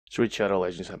So Raid Shadow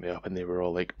Legends hit me up and they were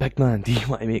all like, "Big man, do you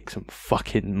want to make some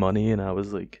fucking money?" And I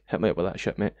was like, "Hit me up with that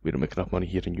shit, mate. We don't make enough money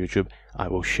here on YouTube. I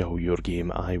will show your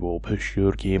game. I will push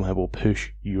your game. I will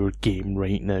push your game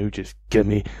right now. Just give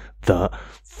me that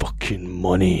fucking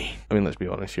money." I mean, let's be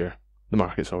honest here. The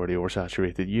market's already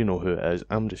oversaturated. You know who it is.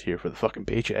 I'm just here for the fucking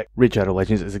paycheck. Raid Shadow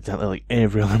Legends is exactly like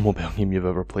every other mobile game you've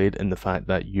ever played in the fact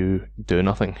that you do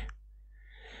nothing.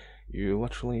 You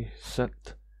literally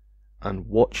sit and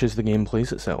watch as the game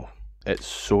plays itself. It's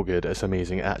so good, it's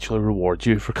amazing. It actually rewards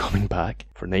you for coming back.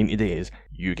 For 90 days,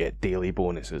 you get daily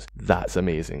bonuses. That's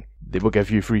amazing. They will give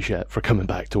you free shit for coming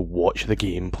back to watch the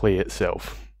game play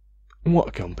itself. What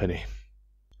a company.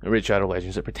 Raid Shadow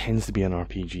Legends, it pretends to be an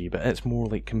RPG, but it's more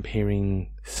like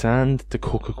comparing sand to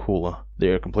Coca-Cola. They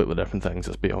are completely different things,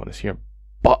 let's be honest here.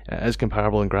 But it is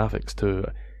comparable in graphics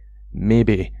to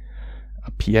maybe a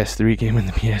PS3 game when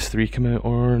the PS3 came out,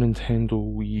 or a Nintendo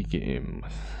Wii game.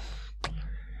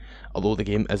 Although the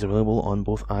game is available on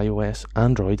both iOS,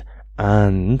 Android,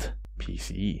 and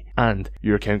PC. And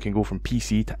your account can go from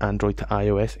PC to Android to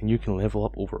iOS, and you can level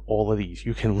up over all of these.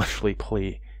 You can literally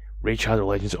play Raid Shadow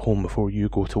Legends at home before you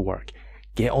go to work.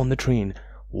 Get on the train,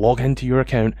 log into your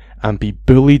account, and be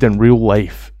bullied in real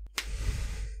life.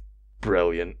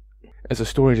 Brilliant. It's a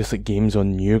story just like games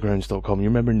on Newgrounds.com. You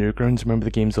remember Newgrounds? Remember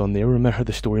the games on there? Remember how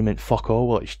the story meant fuck all?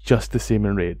 Well, it's just the same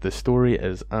in Raid. The story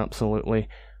is absolutely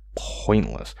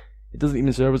pointless. It doesn't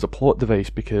even serve as a plot device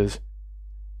because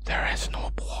there is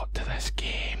no plot to this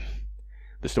game.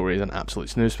 The story is an absolute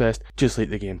snooze fest, just like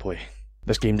the gameplay.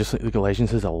 This game, just like League of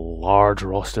Legends, has a large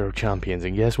roster of champions,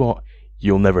 and guess what?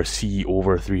 You'll never see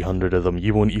over 300 of them.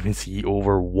 You won't even see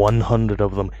over 100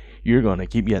 of them. You're gonna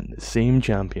keep getting the same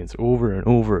champions over and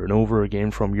over and over again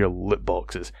from your loot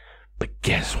boxes. But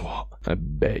guess what? I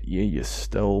bet you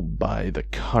still buy the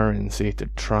currency to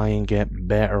try and get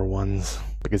better ones.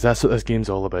 Because that's what this game's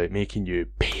all about, making you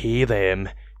pay them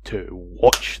to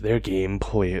watch their game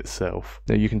play itself.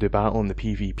 Now you can do battle in the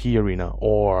PvP arena,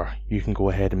 or you can go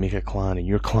ahead and make a clan, and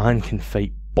your clan can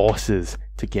fight bosses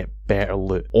to get better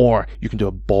loot. Or you can do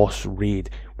a boss raid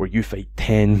where you fight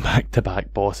 10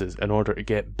 back-to-back bosses in order to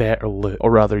get better loot. Or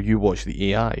rather, you watch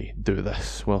the AI do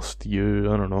this whilst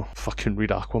you, I don't know, fucking read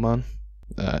Aquaman.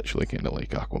 I actually kinda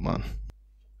like Aquaman.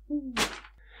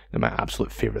 Now, my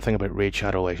absolute favourite thing about Raid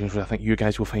Shadow Legends, which I think you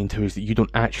guys will find too, is that you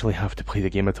don't actually have to play the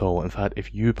game at all. In fact,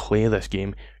 if you play this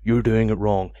game, you're doing it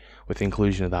wrong. With the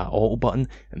inclusion of that auto button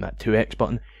and that 2x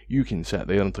button, you can sit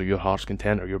there until your heart's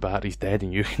content or your battery's dead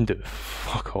and you can do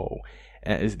fuck all.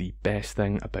 It is the best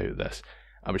thing about this.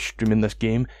 I was streaming this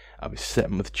game, I was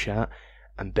sitting with chat,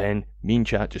 and then me and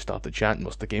chat just started chatting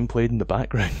whilst the game played in the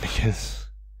background because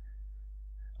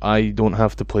I don't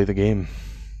have to play the game.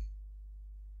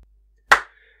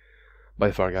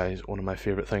 By far, guys, one of my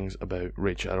favourite things about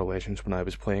Raid Shadow Legends when I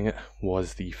was playing it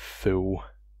was the full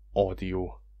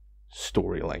audio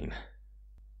storyline.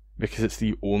 Because it's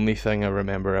the only thing I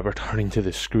remember ever turning to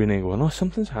the screen and going, oh,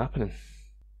 something's happening.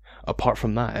 Apart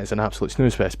from that, it's an absolute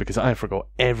snooze fest because I forgot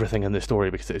everything in the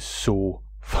story because it is so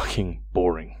fucking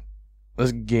boring.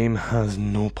 This game has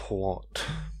no plot.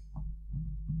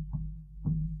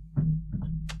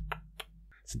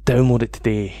 So download it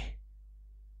today.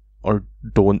 Or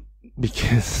don't.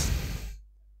 Because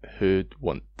who'd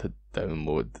want to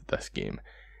download this game?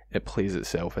 It plays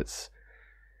itself. It's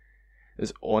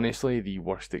honestly the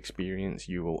worst experience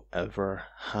you will ever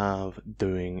have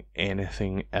doing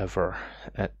anything ever.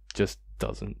 It just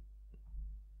doesn't.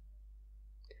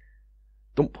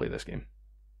 Don't play this game.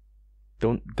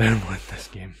 Don't download this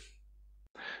game.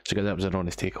 So guys, that was an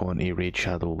honest take on a Raid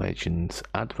Shadow Legends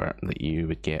advert that you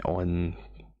would get on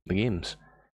the games.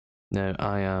 Now,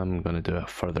 I am going to do a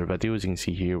further video. As you can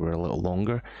see here, we're a little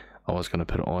longer. I was going to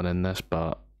put it on in this,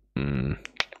 but we'll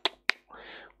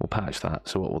patch that.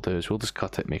 So what we'll do is we'll just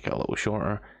cut it, make it a little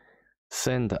shorter,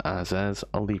 send it as is.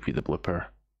 I'll leave you the blooper,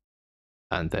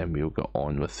 and then we'll go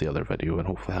on with the other video and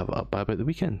hopefully have it up by about the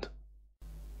weekend.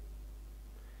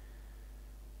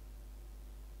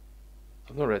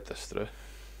 I've not read this through.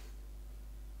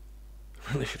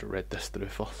 I really should have read this through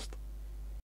first.